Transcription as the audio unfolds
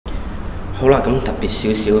好啦，咁特別少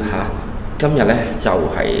少嚇，今日咧就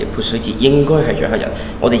係潑水節，應該係最後一日。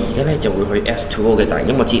我哋而家咧就會去 S20 嘅大型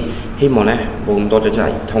音樂節，希望咧冇咁多阻滯。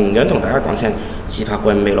同樣同大家講聲，自拍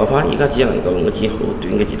棍未攞翻，而家只能夠用一支好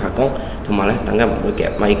短嘅自拍杆，同埋咧等緊唔會夾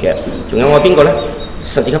咪嘅。仲有我係邊個咧？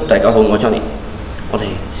實地級大家好，我係 Johnny。我哋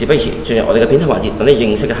事不宜遲，進入我哋嘅片頭環節，等你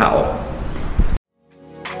認識一下我。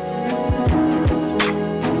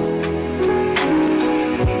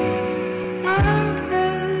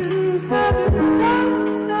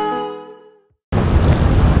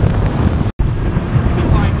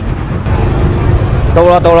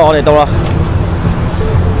到啦，我哋到啦。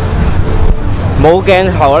冇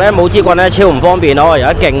鏡頭咧，冇支棍咧，超唔方便咯。而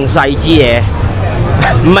家勁細支嘢，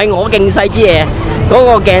唔係我勁細支嘢，嗰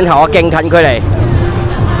個鏡頭我勁近距離。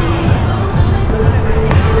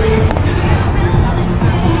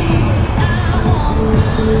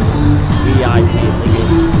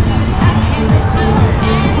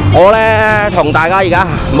我咧同大家而家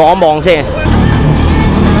望一望先。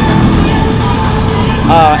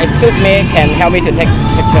Excuse me, can help me to take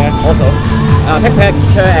picture also? Take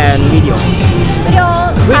picture and video.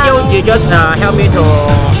 Video, you just help me to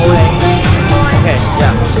hold it. Okay,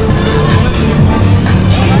 yeah.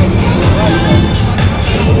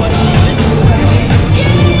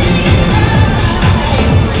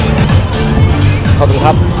 好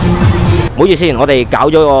唔好意思，我哋搞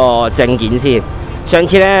咗個證件先。上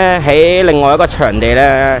次咧喺另外一個場地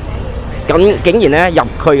咧，咁竟然咧入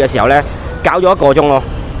去嘅時候咧，搞咗1個鐘咯，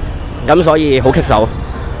咁所以好棘手。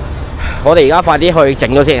我哋而家快啲去整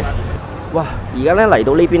咗先。哇！而家咧嚟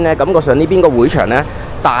到呢邊咧，感覺上呢邊個會場咧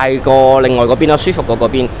大過另外嗰邊咯，舒服過嗰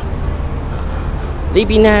邊。呢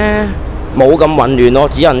邊咧冇咁混亂咯，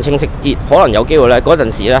指引清晰啲。可能有機會咧嗰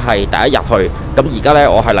陣時咧係第一日去，咁而家咧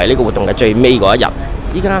我係嚟呢個活動嘅最尾嗰一日。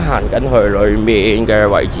依家行緊去裏面嘅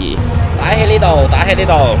位置，打喺呢度，打喺呢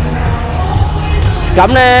度。咁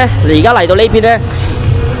咧，而家嚟到呢邊咧，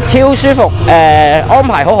超舒服，安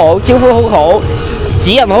排好好，招呼好好，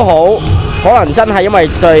指引好好。可能真係因為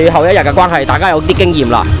最後一日嘅關係，大家有啲經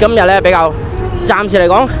驗啦。今日咧比較，暫時嚟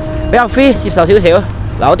講比較 free 接受少少。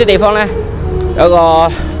嗱，有啲地方咧有個，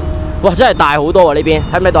哇，真係大好多喎！呢邊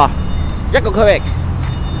睇唔睇到啊？一個區域，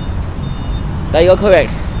第二個區域。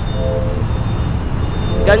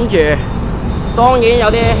跟住，當然有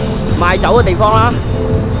啲賣酒嘅地方啦，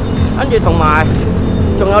跟住同埋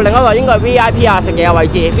仲有另一個應該係 VIP 啊食嘢嘅位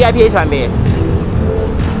置 ，VIP 喺上面。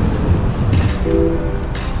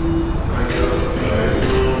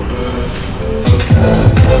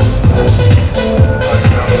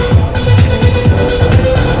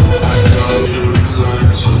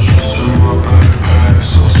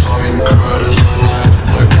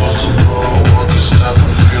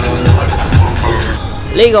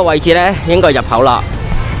呢個位置咧應該入口啦。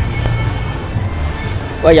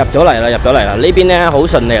喂，入咗嚟啦，入咗嚟啦！呢邊咧好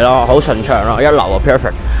順利咯，好順暢咯，一流啊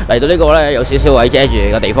perfect。嚟到呢個咧有少少位遮住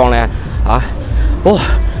嘅地方咧，哇，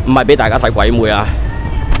唔係俾大家睇鬼妹啊！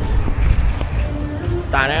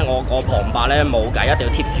但係咧我個旁白咧冇計，一定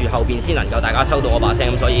要貼住後邊先能夠大家收到我把聲，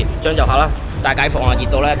咁所以將就下啦。大解放啊，熱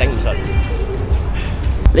到咧頂唔順。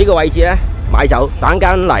呢個位置咧買酒，等間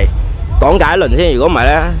嚟講解一輪先。如果唔係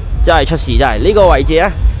咧，真係出事真係。呢個位置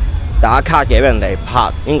咧打卡嘅，俾人哋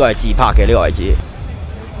拍，應該係自拍嘅呢個位置。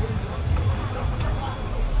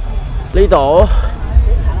呢度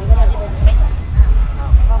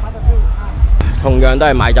同樣都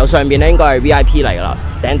係賣酒，上邊咧應該係 VIP 嚟噶啦，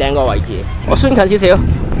頂嗰個位置。我宣近少少。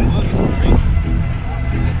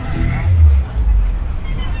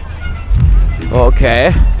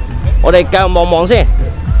OK， 我哋繼續望望先。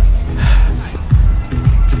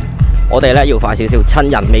我哋咧要快少少，趁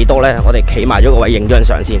人未多咧，我哋企埋咗個位影張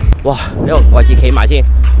相先。哇！呢個位置企埋先，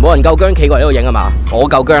冇人夠薑企過嚟呢度影啊嘛？我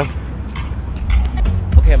夠薑。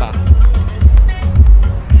OK 嘛？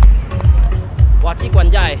哇！支棍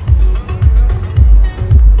真係〜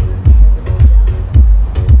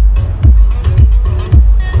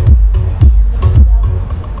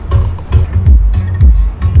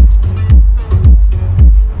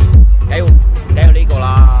梗係呢個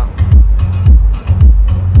啦。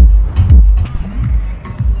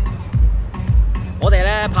我哋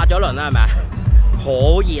咧拍咗輪啦，係咪啊？好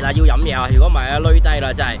熱啊，要飲嘢啊！如果唔係咧，累低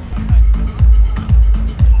啦，真係。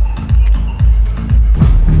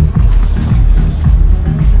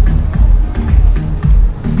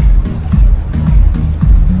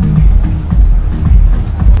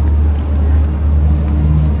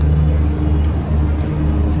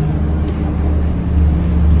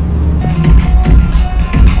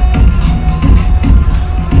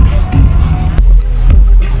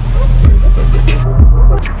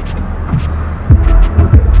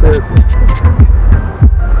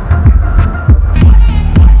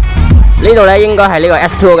呢度咧應該係呢個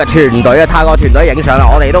S20 嘅團隊啊，泰國團隊影相啦，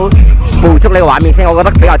我哋都捕捉呢個畫面先，我覺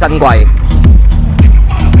得比較珍貴。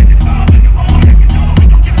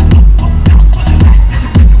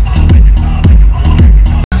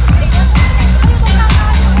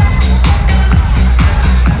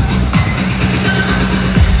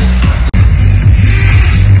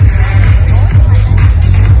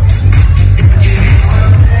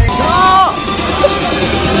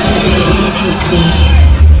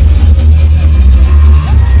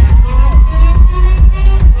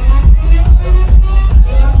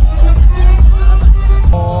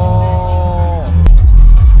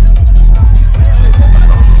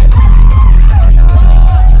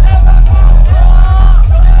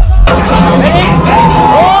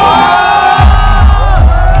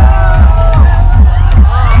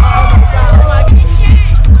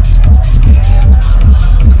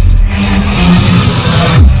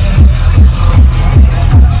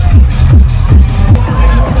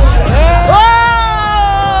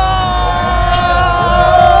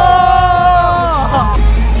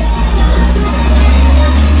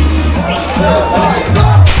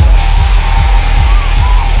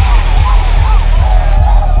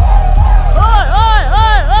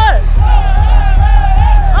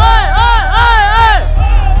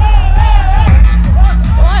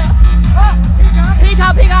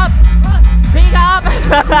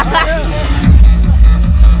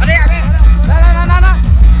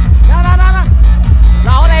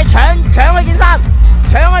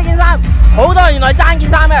好多人原來爭件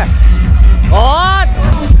衫嘅，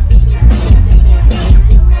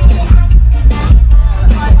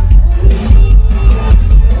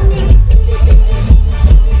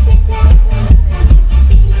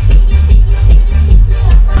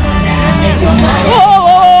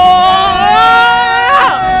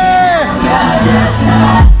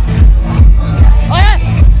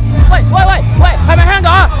係咪香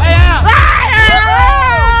港啊？係啊！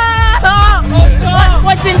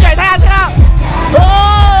喂，轉住嚟睇下先啦！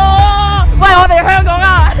喂，我哋香港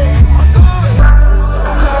啊！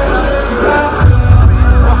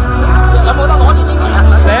有冇得攞呢啲嘢啊？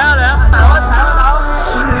嚟啊嚟啊！大佬一齊啊！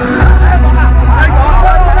香港啊！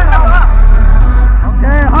香港啊！OK，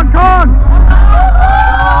 action！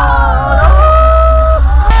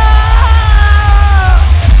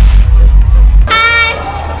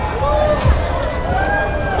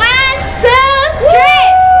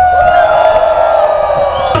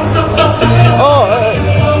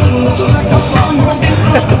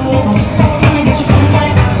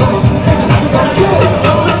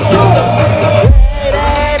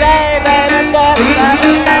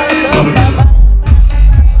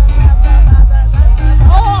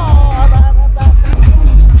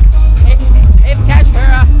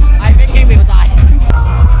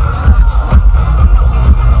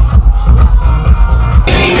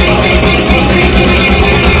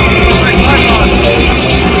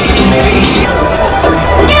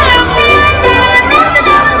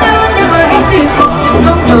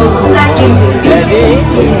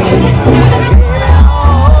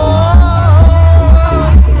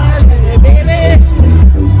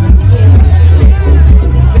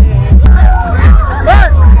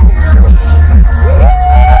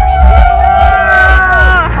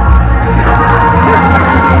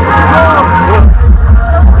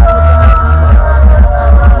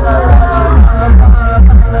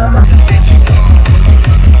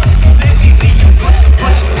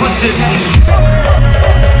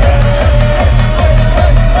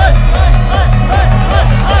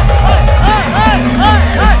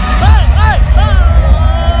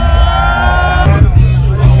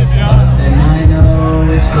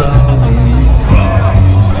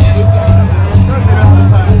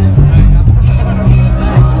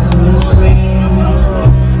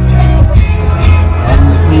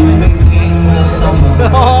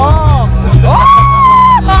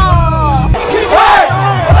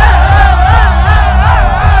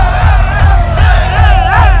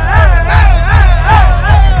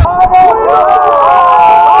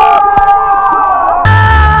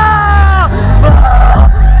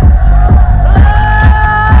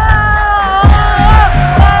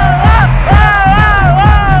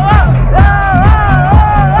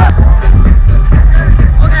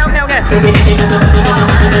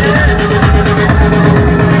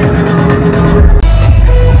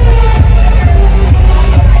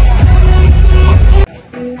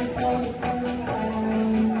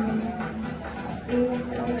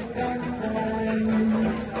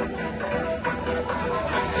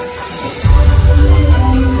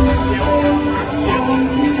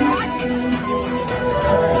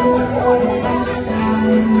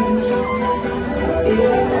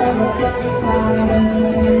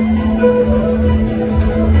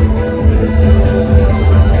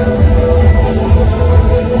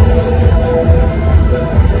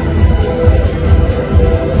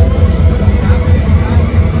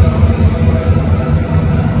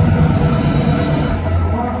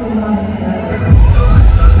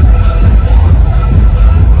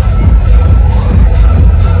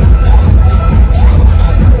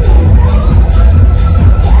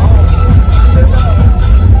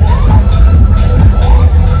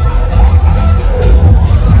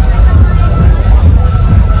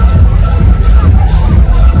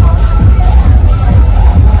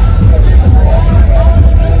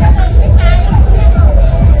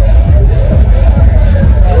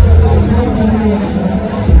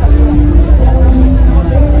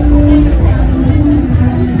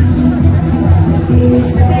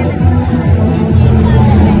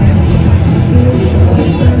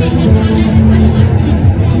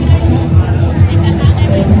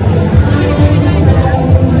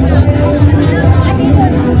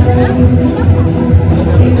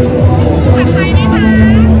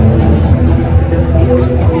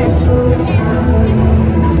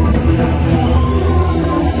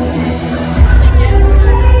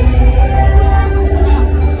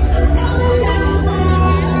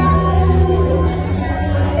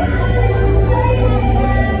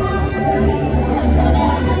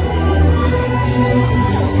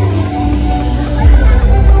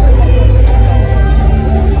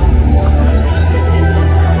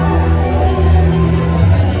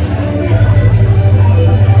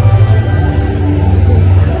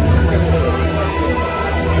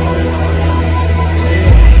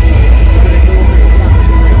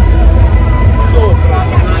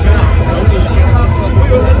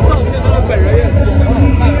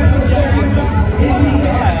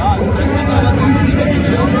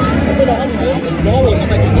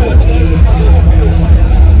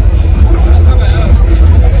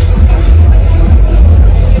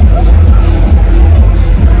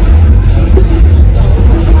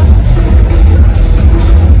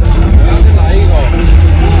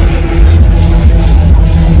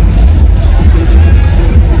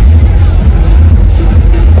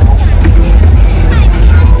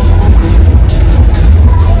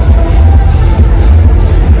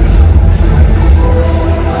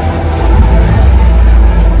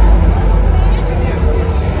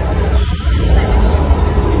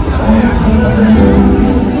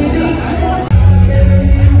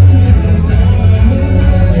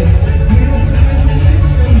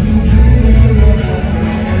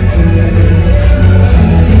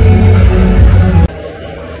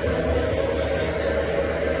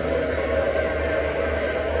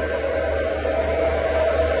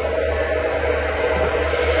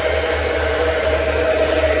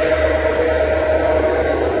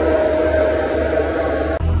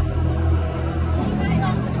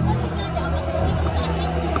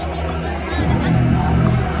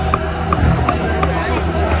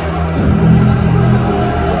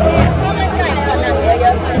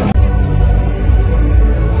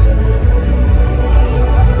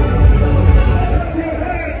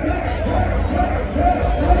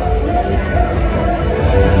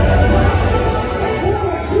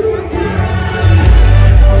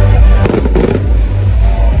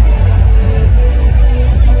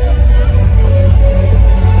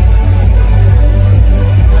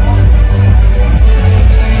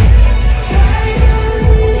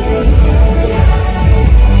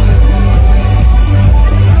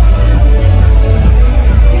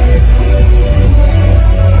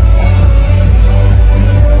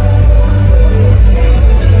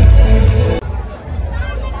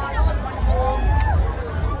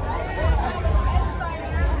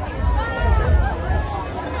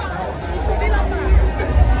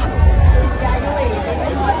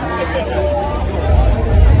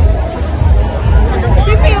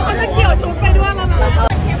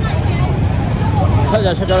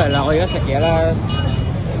出咗嚟啦！我而家食嘢啦，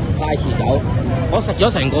太遲走，我食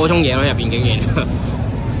咗成個鐘嘢咯，入邊竟然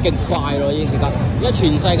極快咯，已經食得。而家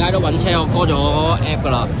全世界都揾車，我開咗 app 噶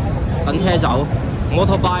啦，等車走。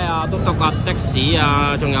motorbike 啊、嘟嘟啊、的士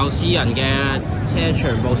啊，仲有私人嘅車，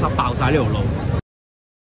全部塞爆晒呢條路。